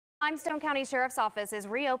Limestone County Sheriff's Office is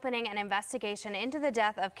reopening an investigation into the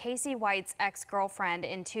death of Casey White's ex-girlfriend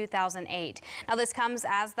in 2008. Now, this comes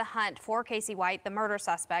as the hunt for Casey White, the murder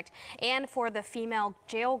suspect, and for the female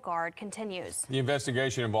jail guard continues. The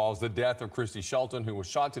investigation involves the death of Christy Shelton, who was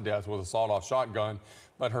shot to death with a sawed-off shotgun,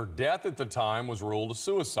 but her death at the time was ruled a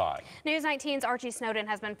suicide. News 19's Archie Snowden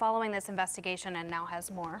has been following this investigation and now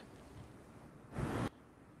has more.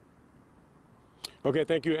 Okay,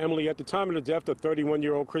 thank you, Emily. At the time of the death of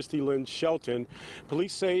 31-year-old Christy Lynn Shelton,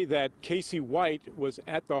 police say that Casey White was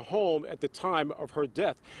at the home at the time of her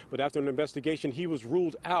death. But after an investigation, he was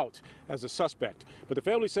ruled out as a suspect. But the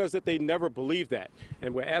family says that they never believed that.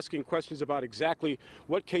 And we're asking questions about exactly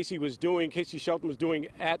what Casey was doing, Casey Shelton was doing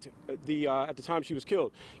at the time she was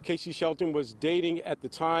killed. Casey Shelton was dating at the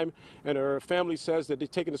time, and her family says that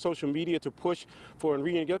they've taken to social media to push for a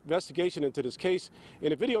reinvestigation into this case.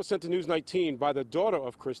 In a video sent to News 19 by the daughter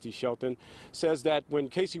of Christy Shelton, says that when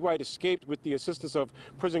Casey White escaped with the assistance of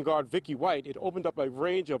prison guard VICKY White, it opened up a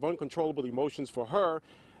range of uncontrollable emotions for her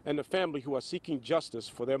and the family who are seeking justice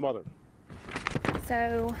for their mother.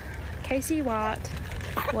 So Casey White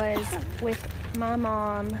was with my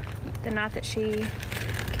mom the night that she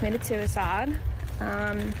committed suicide.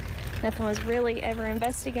 Nothing was really ever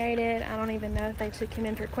investigated. I don't even know if they took him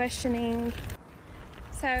in for questioning.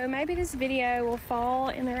 So maybe this video will fall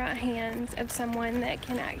in the right hands of someone that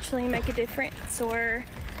can actually make a difference, or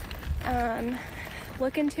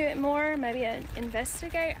look into it more, maybe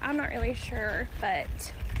investigate. I'm not really sure, but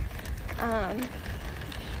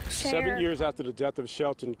 7 years after the death of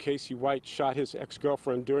Shelton, Casey White shot his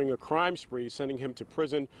ex-girlfriend during a crime spree, sending him to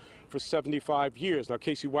prison for 75 years. Now,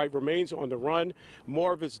 Casey White remains on the run.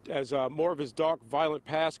 More of his dark, violent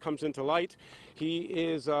past comes into light. He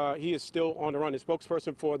is still on the run. The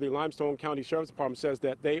spokesperson for the Limestone County Sheriff's Department says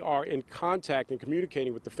that they are in contact and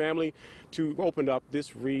communicating with the family to open up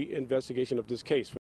this reinvestigation of this case.